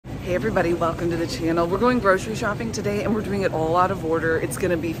Hey everybody, welcome to the channel. We're going grocery shopping today and we're doing it all out of order. It's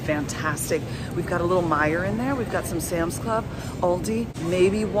gonna be fantastic. We've got a little Meijer in there. We've got some Sam's Club, Aldi,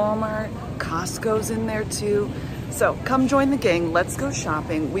 maybe Walmart, Costco's in there too. So come join the gang, let's go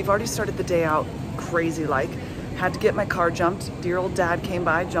shopping. We've already started the day out crazy like. Had to get my car jumped. Dear old dad came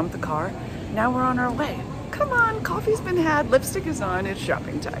by, jumped the car. Now we're on our way. Come on, coffee's been had, lipstick is on, it's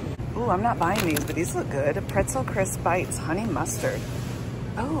shopping time. Ooh, I'm not buying these, but these look good. Pretzel crisp bites, honey mustard.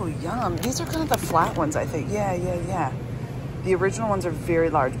 Oh, yum. These are kind of the flat ones, I think. Yeah. The original ones are very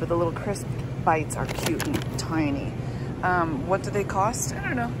large, but the little crisp bites are cute and tiny. What do they cost?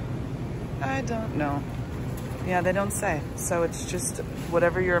 I don't know. Yeah, they don't say. So it's just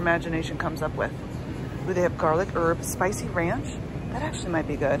whatever your imagination comes up with. Ooh, they have garlic herb, spicy ranch. That actually might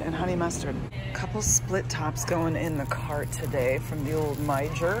be good. And honey mustard. Couple split tops going in the cart today from the old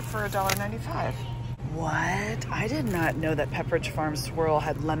Meijer for $1.95. What? I did not know that Pepperidge Farm Swirl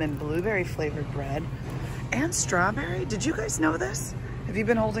had lemon blueberry flavored bread and strawberry. Did you guys know this? Have you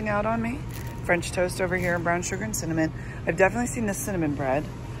been holding out on me? French toast over here and brown sugar and cinnamon. I've definitely seen the cinnamon bread.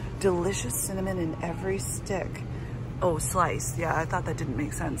 Delicious cinnamon in every stick. Oh, slice. Yeah, I thought that didn't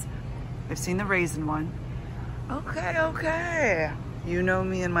make sense. I've seen the raisin one. Okay. You know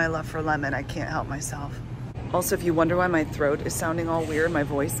me and my love for lemon. I can't help myself. Also, if you wonder why my throat is sounding all weird, my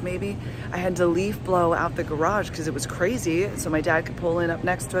voice maybe, I had to leaf blow out the garage because it was crazy. So my dad could pull in up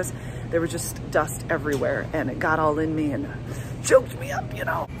next to us. There was just dust everywhere and it got all in me and choked me up, you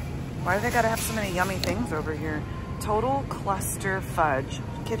know. Why do they gotta have so many yummy things over here? Total cluster fudge,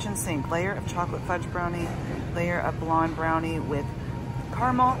 kitchen sink, layer of chocolate fudge brownie, layer of blonde brownie with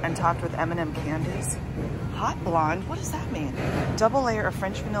caramel and topped with M&M candies. Hot blonde, what does that mean? Double layer of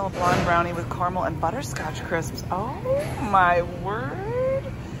French vanilla blonde brownie with caramel and butterscotch crisps. Oh my word.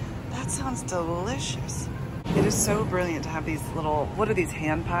 That sounds delicious. It is so brilliant to have these little, what are these,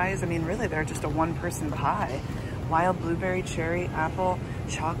 hand pies? I mean, really, they're just a one-person pie. Wild blueberry, cherry, apple,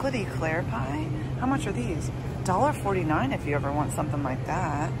 chocolate eclair pie. How much are these? $1.49 if you ever want something like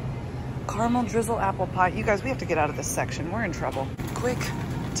that. Caramel drizzle apple pie. You guys, we have to get out of this section. We're in trouble. Quick,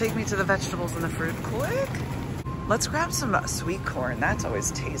 take me to the vegetables and the fruit. Quick. Let's grab some sweet corn. That's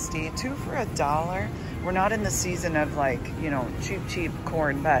always tasty. 2 for $1. We're not in the season of like, you know, cheap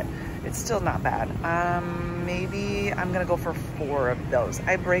corn, but it's still not bad. Maybe I'm gonna go for 4 of those.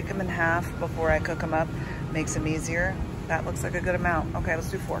 I break them in half before I cook them up. Makes them easier. That looks like a good amount. Okay, let's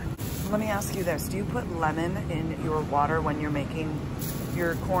do 4. Let me ask you this. Do you put lemon in your water when you're making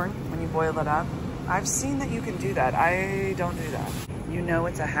your corn, when you boil it up? I've seen that you can do that. I don't do that. You know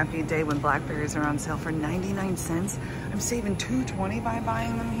it's a happy day when blackberries are on sale for 99 cents. I'm saving $2.20 by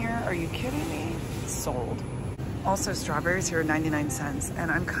buying them here. Are you kidding me? Sold. Also, strawberries here are 99 cents.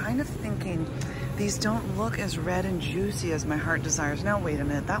 And I'm kind of thinking these don't look as red and juicy as my heart desires. Now, wait a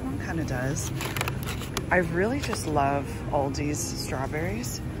minute. That one kind of does. I really just love Aldi's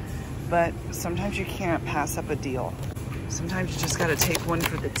strawberries, but sometimes you can't pass up a deal. Sometimes you just gotta take one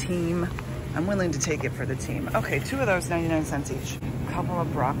for the team. I'm willing to take it for the team. Okay, 2 of those, 99 cents each. A couple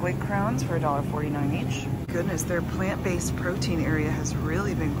of broccoli crowns for $1.49 each. Goodness, their plant-based protein area has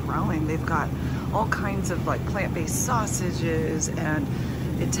really been growing. They've got all kinds of like plant-based sausages and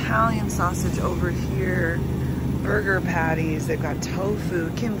Italian sausage over here, burger patties. They've got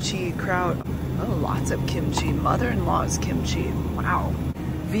tofu, kimchi, kraut. Oh, lots of kimchi. Mother-in-law's kimchi. Wow.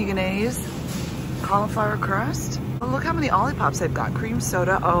 Veganese, cauliflower crust. Oh, look how many Ollipops they've got. Cream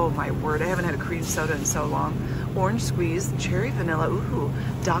soda. Oh my word, I haven't had a cream soda in so long. Orange squeeze, cherry vanilla. Ooh,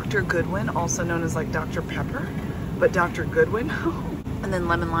 Dr. Goodwin, also known as like Dr. Pepper, but Dr. Goodwin. And then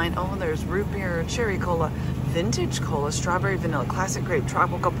lemon lime. Oh, there's root beer, cherry cola, vintage cola, strawberry vanilla, classic grape,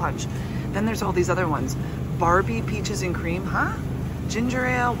 tropical punch. Then there's all these other ones. Barbie peaches and cream, huh? Ginger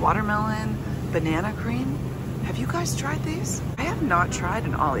ale, watermelon, banana cream. Have you guys tried these? I have not tried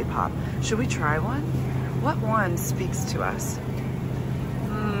an Ollipop. Should we try one? What one speaks to us?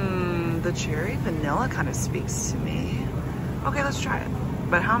 The cherry vanilla kind of speaks to me. Okay, let's try it.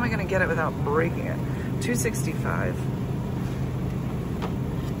 But how am I gonna get it without breaking it? $2.65.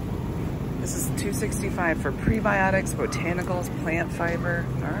 This is $2.65 for prebiotics, botanicals, plant fiber.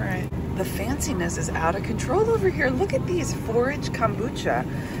 All right. The fanciness is out of control over here. Look at these, forage kombucha.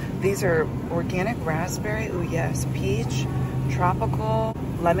 These are organic raspberry, ooh yes, peach, tropical,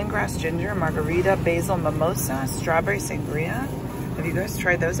 lemongrass ginger, margarita, basil, mimosa, strawberry sangria. Have you guys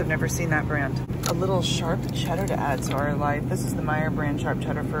tried those? I've never seen that brand. A little sharp cheddar to add to our life. This is the Meijer brand sharp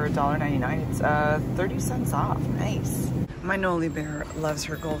cheddar for $1.99. It's 30 cents off, nice. My Noli Bear loves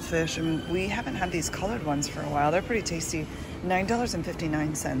her goldfish, and we haven't had these colored ones for a while. They're pretty tasty.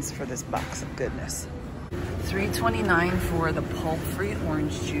 $9.59 for this box of goodness. $3.29 for the pulp-free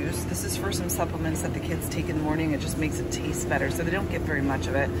orange juice. This is for some supplements that the kids take in the morning. It just makes it taste better, so they don't get very much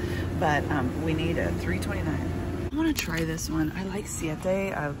of it, but we need it. $3.29. I want to try this one. I like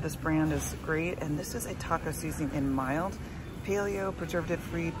Siete. This brand is great, and this is a taco seasoning in mild, paleo,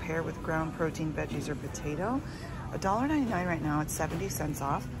 preservative-free, pair with ground protein, veggies, or potato. $1.99 right now. It's 70 cents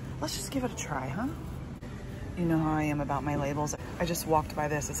off. Let's just give it a try, huh? You know how I am about my labels. I just walked by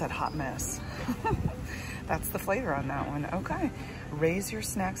this. It said hot mess. That's the flavor on that one. Okay. Raise your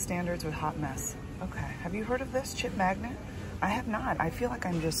snack standards with hot mess. Okay. Have you heard of this chip magnet? I have not. I feel like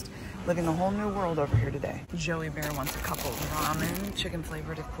I'm just living a whole new world over here today. Joey Bear wants a couple ramen, chicken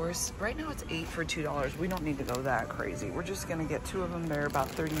flavored, of course. Right now it's 8 for $2. We don't need to go that crazy. We're just gonna get 2 of them. They're about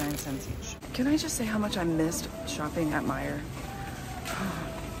 39 cents each. Can I just say how much I missed shopping at Meijer?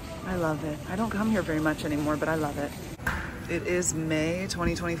 I love it. I don't come here very much anymore, but I love it. It is May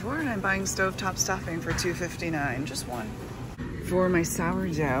 2024 and I'm buying stovetop stuffing for $2.59, just one. For my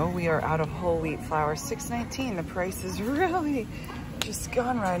sourdough, we are out of whole wheat flour, $6.19. The price is really just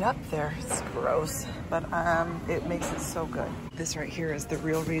gone right up there. It's gross, but it makes it so good. This right here is the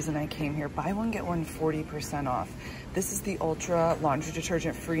real reason I came here. Buy one, get one 40% off. This is the Ultra Laundry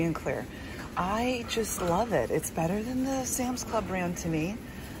Detergent Free and Clear. I just love it. It's better than the Sam's Club brand to me.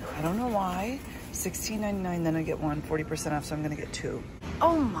 I don't know why. $16.99, then I get one 40% off, so I'm gonna get 2.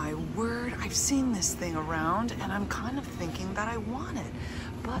 Oh my word, I've seen this thing around and I'm kind of thinking that I want it,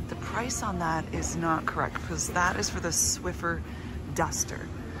 but the price on that is not correct because that is for the Swiffer duster.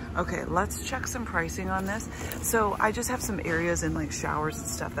 Okay, let's check some pricing on this. So I just have some areas in like showers and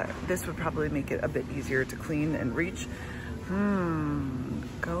stuff that this would probably make it a bit easier to clean and reach.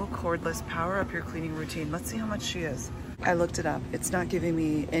 Go cordless, power up your cleaning routine. Let's see how much she is. I looked it up. It's not giving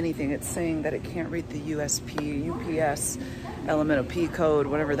me anything. It's saying that it can't read the UPS, elemental P code,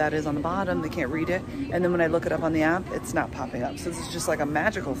 whatever that is on the bottom. They can't read it. And then when I look it up on the app, it's not popping up. So this is just like a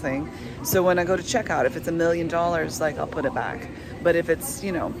magical thing. So when I go to checkout, if it's $1 million, like I'll put it back. But if it's,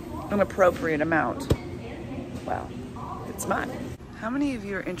 you know, an appropriate amount, well, it's mine. How many of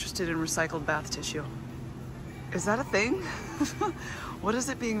you are interested in recycled bath tissue? Is that a thing? What is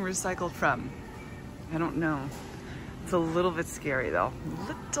it being recycled from? I don't know. It's a little bit scary though.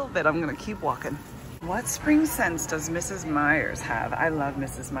 Little bit. I'm gonna keep walking. What spring scents does Mrs. Meyer's have? I love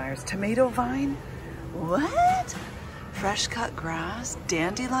Mrs. Meyer's. Tomato vine? What? Fresh cut grass?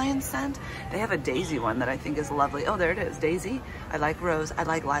 Dandelion scent? They have a daisy one that I think is lovely. Oh, there it is. Daisy. I like rose. I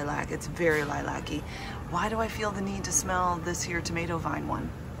like lilac. It's very lilac-y. Why do I feel the need to smell this here tomato vine one?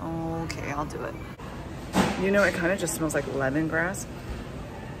 Okay, I'll do it. You know, it kind of just smells like lemongrass.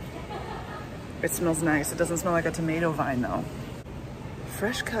 It smells nice. It doesn't smell like a tomato vine though.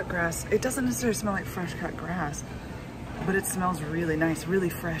 Fresh cut grass. It doesn't necessarily smell like fresh cut grass, but it smells really nice, really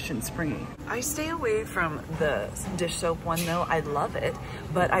fresh and springy. I stay away from the dish soap one though. I love it,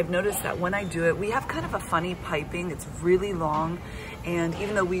 but I've noticed that when I do it, we have kind of a funny piping. It's really long, and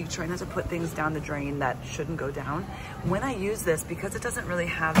even though we try not to put things down the drain that shouldn't go down, when I use this, because it doesn't really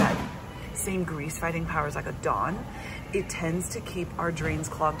have that same grease fighting powers like a Dawn, it tends to keep our drains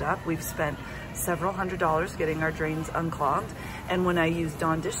clogged up. We've spent several $100s getting our drains unclogged, and when I use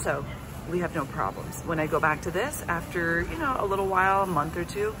Dawn dish soap, we have no problems. When I go back to this, after, you know, a little while, a month or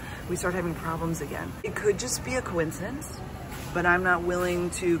two, we start having problems again. It could just be a coincidence, but I'm not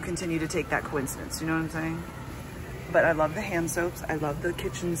willing to continue to take that coincidence, you know what I'm saying? But I love the hand soaps. I love the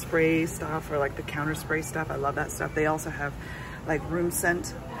kitchen spray stuff, or like the counter spray stuff. I love that stuff. They also have like room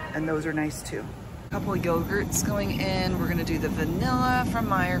scent, and those are nice too. A couple of yogurts going in. We're gonna do the vanilla from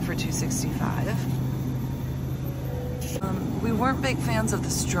Meijer for $2.65. We weren't big fans of the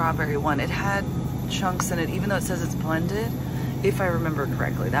strawberry one. It had chunks in it, even though it says it's blended. If I remember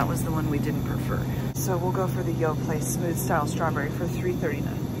correctly, that was the one we didn't prefer. So we'll go for the Yoplait Smooth Style Strawberry for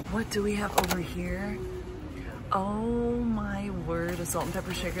 $3.39. What do we have over here? Oh my word, a salt and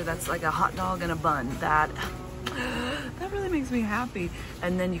pepper shaker. That's like a hot dog and a bun. That really makes me happy.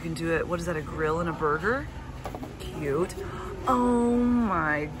 And then you can do it, what is that, a grill and a burger? Cute. Oh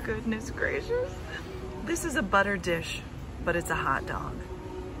my goodness gracious. This is a butter dish, but it's a hot dog.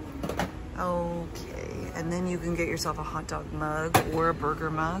 Okay, and then you can get yourself a hot dog mug or a burger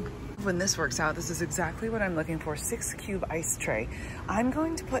mug. When this works out, this is exactly what I'm looking for. 6-cube ice tray. I'm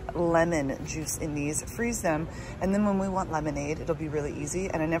going to put lemon juice in these, freeze them, and then when we want lemonade, it'll be really easy,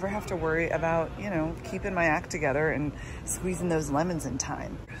 and I never have to worry about, you know, keeping my act together and squeezing those lemons in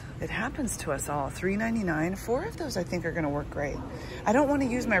time. It happens to us all. $3.99. 4 of those I think are gonna work great. I don't wanna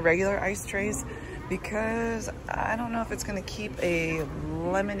use my regular ice trays because I don't know if it's gonna keep a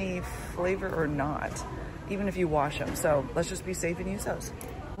lemony flavor or not, even if you wash them. So let's just be safe and use those.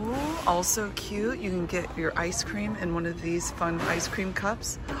 Ooh, also cute. You can get your ice cream in one of these fun ice cream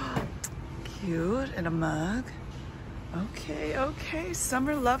cups. Cute, and a mug. Okay, okay,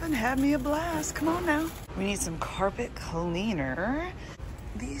 summer lovin', had me a blast. Come on now. We need some carpet cleaner.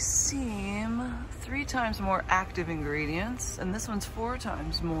 These seem 3 times more active ingredients, and this one's 4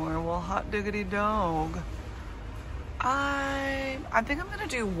 times more. Well, hot diggity dog. I think I'm gonna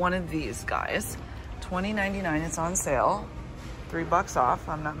do one of these, guys. $20.99, it's on sale. $3 off,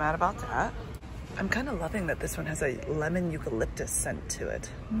 I'm not mad about that. I'm kind of loving that this one has a lemon eucalyptus scent to it.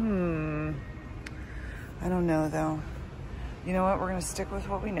 I don't know though. You know what, we're gonna stick with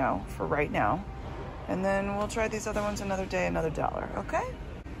what we know for right now. And then we'll try these other ones another day, another $1, okay?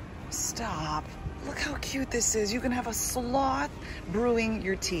 Stop, look how cute this is. You can have a sloth brewing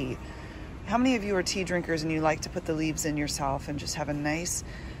your tea. How many of you are tea drinkers and you like to put the leaves in yourself and just have a nice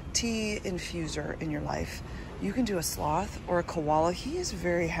tea infuser in your life? You can do a sloth or a koala. He is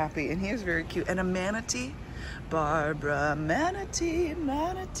very happy and he is very cute. And a manatee. Barbara, manatee,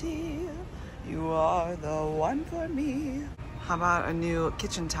 manatee, you are the one for me. How about a new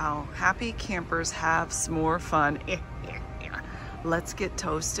kitchen towel? Happy campers have more fun. Let's get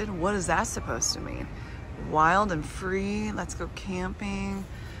toasted. What is that supposed to mean? Wild and free, let's go camping.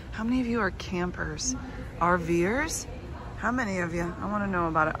 How many of you are campers? RVers? How many of you? I want to know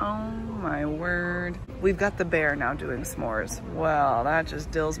about it. Oh my word. We've got the bear now doing s'mores. Well, that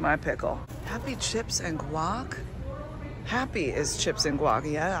just dills my pickle. Happy chips and guac? Happy is chips and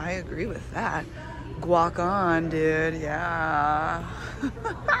guac. Yeah, I agree with that. Guac on, dude. Yeah.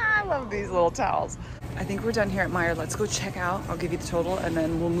 I love these little towels. I think we're done here at Meijer. Let's go check out. I'll give you the total and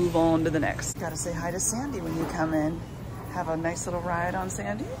then we'll move on to the next. Gotta say hi to Sandy when you come in. Have a nice little ride on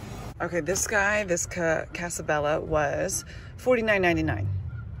Sandy. Okay, this guy, this Casabella was $49.99.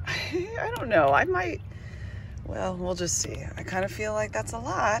 I don't know, I might, well, we'll just see. I kind of feel like that's a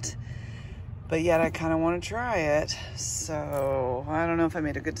lot, but yet I kind of want to try it. So I don't know if I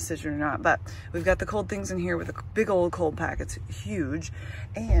made a good decision or not, but we've got the cold things in here with a big old cold pack. It's huge.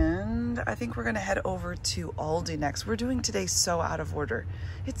 And I think we're gonna head over to Aldi next. We're doing today so out of order.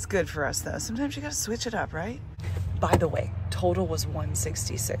 It's good for us though. Sometimes you gotta switch it up, right? By the way, total was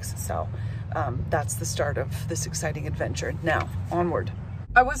 $166. So that's the start of this exciting adventure. Now, onward.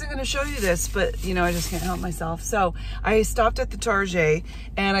 I wasn't gonna show you this, but you know, I just can't help myself. So I stopped at the Target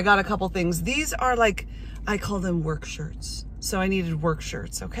and I got a couple things. These are like, I call them work shirts. So I needed work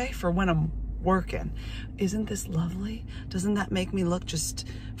shirts, okay? For when I'm working. Isn't this lovely? Doesn't that make me look just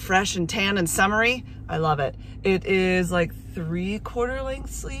fresh and tan and summery? I love it. It is like 3/4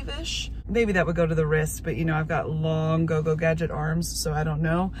 length sleeve-ish. Maybe that would go to the wrist, but you know, I've got long go-go gadget arms, so I don't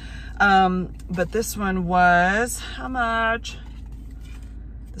know. But this one was, how much?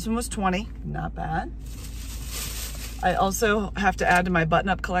 This one was $20, not bad. I also have to add to my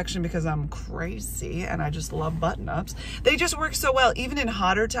button-up collection because I'm crazy and I just love button-ups. They just work so well, even in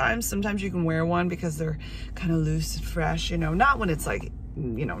hotter times. Sometimes you can wear one because they're kind of loose and fresh, you know, not when it's like,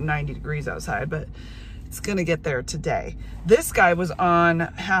 you know, 90 degrees outside, but it's gonna get there today. This guy was on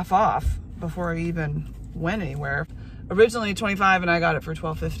half off before I even went anywhere. Originally $25 and I got it for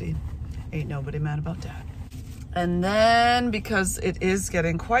 $12.50. Ain't nobody mad about that. And then because it is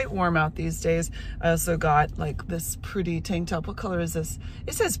getting quite warm out these days, I also got like this pretty tank top. What color is this?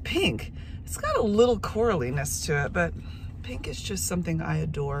 It says pink. It's got a little coraliness to it, but pink is just something I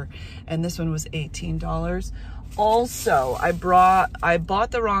adore. And this one was $18. Also, I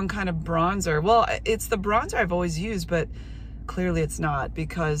bought the wrong kind of bronzer. Well, it's the bronzer I've always used, but clearly it's not,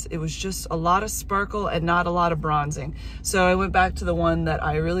 because it was just a lot of sparkle and not a lot of bronzing. So I went back to the one that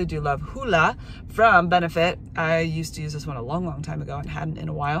I really do love, Hoola from Benefit. I used to use this one a long, long time ago and hadn't in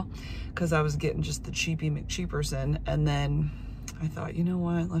a while because I was getting just the cheapy McCheaperson. And then I thought, you know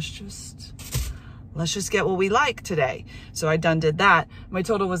what, let's just get what we like today. So I did that. My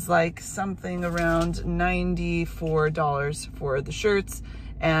total was like something around $94 for the shirts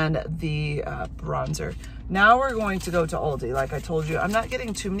and the bronzer. Now we're going to go to Aldi. Like I told you, I'm not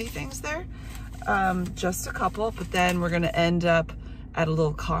getting too many things there, just a couple, but then we're gonna end up at a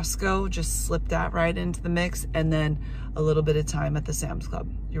little Costco, just slip that right into the mix, and then a little bit of time at the Sam's Club.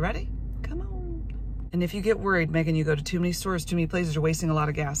 You ready? Come on. And if you get worried, Megan, you go to too many stores, too many places, you're wasting a lot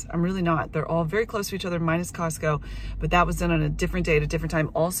of gas. I'm really not. They're all very close to each other, minus Costco, but that was done on a different day at a different time.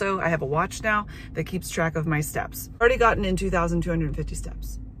 Also, I have a watch now that keeps track of my steps. Already gotten in 2,250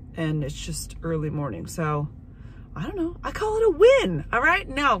 steps. And it's just early morning, so I don't know. I call it a win. All right,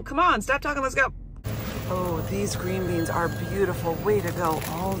 now come on, stop talking, let's go. Oh, these green beans are beautiful. Way to go,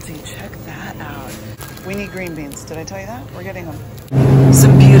 Aldi, check that out. We need green beans, did I tell you that? We're getting them.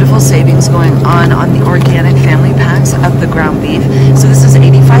 Some beautiful wonderful savings going on the organic family packs of the ground beef. So this is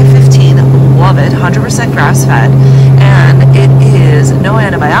 $85.15. Love it. 100% grass fed. And it is no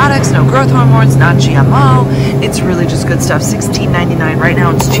antibiotics, no growth hormones, not GMO. It's really just good stuff. $16.99. Right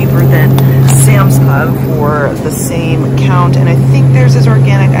now it's cheaper than Sam's Club for the same count. And I think theirs is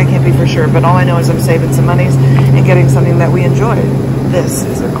organic. I can't be for sure. But all I know is I'm saving some monies and getting something that we enjoy. This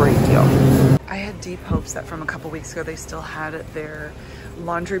is a great deal. I had deep hopes that from a couple weeks ago they still had their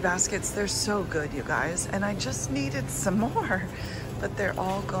laundry baskets. They're so good, you guys, and I just needed some more, but they're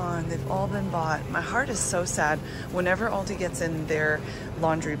all gone. They've all been bought. My heart is so sad. Whenever Aldi gets in their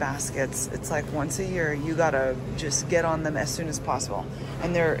laundry baskets, it's like once a year, you gotta just get on them as soon as possible.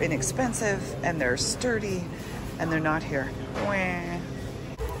 And they're inexpensive, and they're sturdy, and they're not here.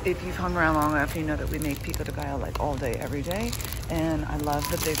 If you've hung around long enough, you know that we make pico de gallo like all day, every day. And I love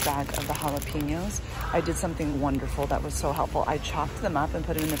the big bag of the jalapenos. I did something wonderful that was so helpful. I chopped them up and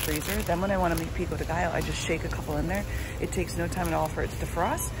put them in the freezer. Then when I want to make pico de gallo, I just shake a couple in there. It takes no time at all for it to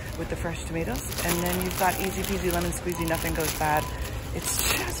defrost with the fresh tomatoes. And then you've got easy peasy lemon squeezy, nothing goes bad.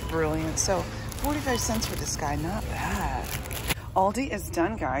 It's just brilliant. So 45 cents for this guy, not bad. Aldi is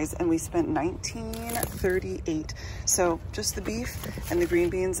done, guys, and we spent $19.38. So just the beef and the green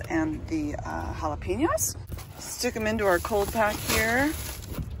beans and the jalapenos. Stick them into our cold pack here.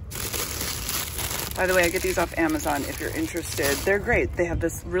 By the way, I get these off Amazon if you're interested. They're great. They have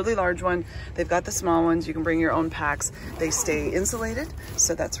this really large one. They've got the small ones. You can bring your own packs. They stay insulated,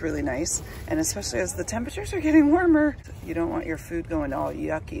 so that's really nice. And especially as the temperatures are getting warmer, you don't want your food going all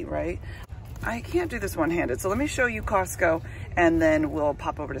yucky, right? I can't do this one-handed, so let me show you Costco and then we'll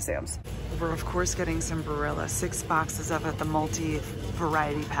pop over to Sam's. We're of course getting some Barilla, 6 boxes of it, the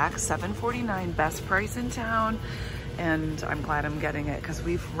multi-variety pack, $7.49, best price in town. And I'm glad I'm getting it because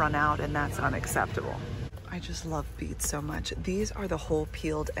we've run out and that's unacceptable. I just love beets so much. These are the whole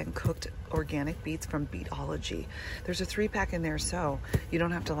peeled and cooked organic beets from Beetology. There's a 3-pack in there, so you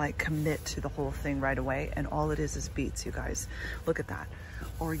don't have to like commit to the whole thing right away. And all it is beets, you guys. Look at that.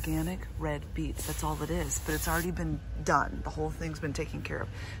 Organic red beets, that's all it is, but it's already been done. The whole thing's been taken care of.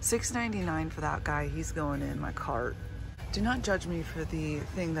 $6.99 for that guy. He's going in my cart. Do not judge me for the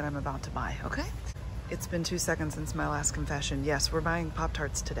thing that I'm about to buy, okay? It's been 2 seconds since my last confession. Yes, we're buying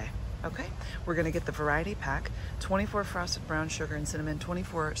Pop-Tarts today, okay? We're gonna get the variety pack, 24 frosted brown sugar and cinnamon,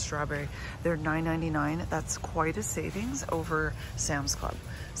 24 strawberry. They're $9.99. That's quite a savings over Sam's Club.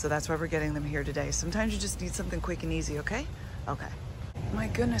 So that's why we're getting them here today. Sometimes you just need something quick and easy, okay? Okay. My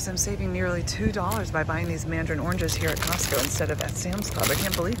goodness, I'm saving nearly $2 by buying these mandarin oranges here at Costco instead of at Sam's Club. I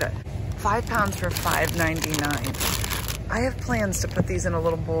can't believe it. 5 pounds for $5.99. I have plans to put these in a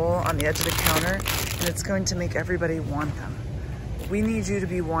little bowl on the edge of the counter, and it's going to make everybody want them. We need you to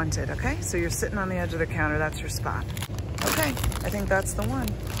be wanted, okay? So you're sitting on the edge of the counter, that's your spot. Okay, I think that's the one.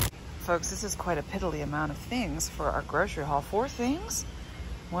 Folks, this is quite a piddly amount of things for our grocery haul. 4 things?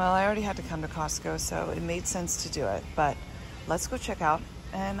 Well, I already had to come to Costco, so it made sense to do it, but let's go check out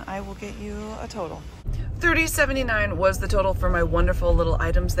and I will get you a total. $30.79 was the total for my wonderful little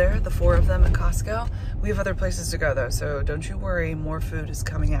items there, the 4 of them at Costco. We have other places to go though, so don't you worry, more food is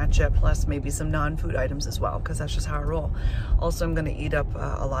coming at you, plus maybe some non-food items as well, because that's just how I roll. Also, I'm gonna eat up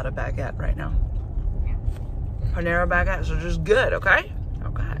a lot of baguette right now. Panera baguettes are just good, okay?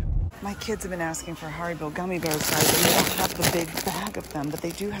 Okay. My kids have been asking for Haribo gummy bears, guys, and they don't have the big bag of them, but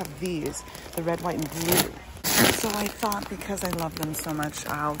they do have these, the red, white, and blue. So I thought because I love them so much,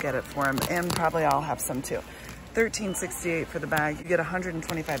 I'll get it for them, and probably I'll have some too. $13.68 for the bag. You get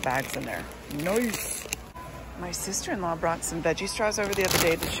 125 bags in there. Nice. My sister-in-law brought some veggie straws over the other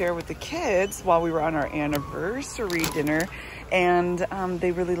day to share with the kids while we were on our anniversary dinner, and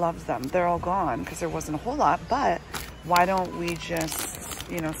they really loved them. They're all gone because there wasn't a whole lot, but why don't we just,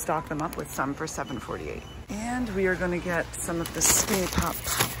 you know, stock them up with some for $7.48. And we are going to get some of the Skinny Pop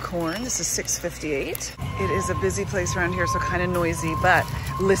popcorn. This is $6.58. It is a busy place around here, so kind of noisy, but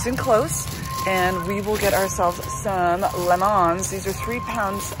listen close and we will get ourselves some lemons. These are 3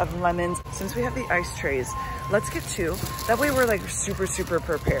 pounds of lemons. Since we have the ice trays, let's get 2. That way we're like super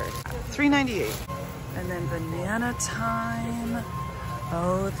prepared. $3.98. And then banana time.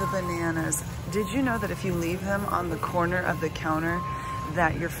 Oh, the bananas. Did you know that if you leave them on the corner of the counter,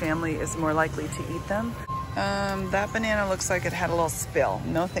 that your family is more likely to eat them? That banana looks like it had a little spill.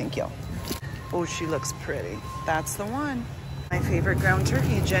 No, thank you. Oh, she looks pretty. That's the one. My favorite ground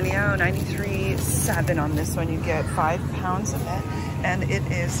turkey, Jenny O, 93.7 on this one. You get 5 pounds of it, and it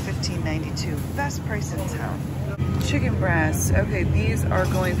is $15.92. Best price in town. Chicken breasts. Okay, these are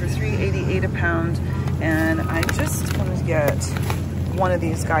going for $3.88 a pound, and I just want to get one of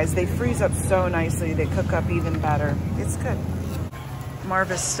these guys. They freeze up so nicely. They cook up even better. It's good. Marv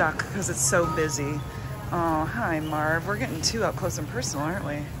is stuck because it's so busy. Oh, hi Marv. We're getting too up close and personal, aren't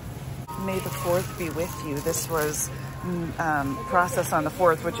we? May the 4th be with you. This was processed on the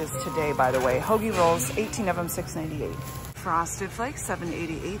 4th, which is today, by the way. Hoagie rolls, 18 of them, $6.98. Frosted Flakes,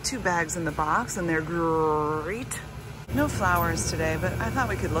 $7.88. 2 bags in the box, and they're great. No flowers today, but I thought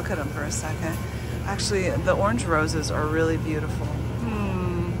we could look at them for a second. Actually, the orange roses are really beautiful.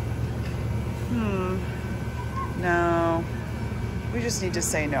 No. We just need to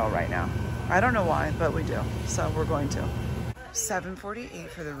say no right now. I don't know why, but we do. So we're going to. $7.48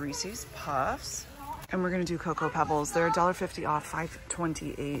 for the Reese's Puffs. And we're gonna do Cocoa Pebbles. They're $1.50 off,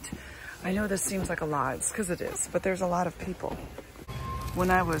 $5.28. I know this seems like a lot, it's because it is, but there's a lot of people. When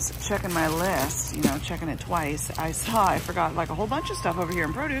I was checking my list, you know, checking it twice, I forgot like a whole bunch of stuff over here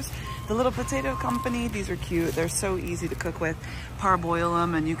in produce. The Little Potato Company, these are cute. They're so easy to cook with. Parboil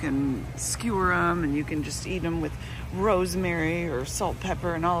them and you can skewer them and you can just eat them with rosemary or salt,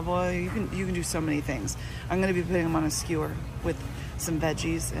 pepper, and olive oil. You can do so many things. I'm gonna be putting them on a skewer with some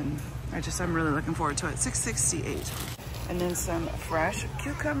veggies, and I'm really looking forward to it. $6.68. And then some fresh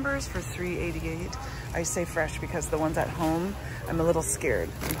cucumbers for $3.88. I say fresh because the ones at home, I'm a little scared.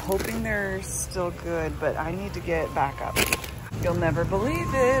 I'm hoping they're still good, but I need to get back up. You'll never believe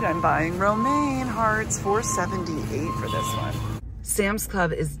it. I'm buying romaine hearts, $4.78 for this one. Sam's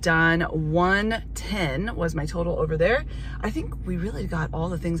Club is done. $110 was my total over there. I think we really got all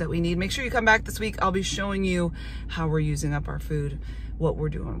the things that we need. Make sure you come back this week. I'll be showing you how we're using up our food, what we're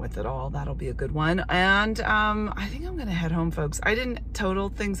doing with it all. That'll be a good one. And I think I'm gonna head home, folks. I didn't total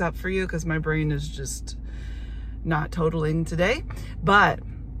things up for you because my brain is just not totaling today, but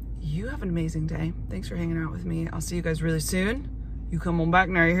you have an amazing day. Thanks for hanging out with me. I'll see you guys really soon. You come on back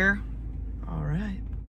now, you hear? All right.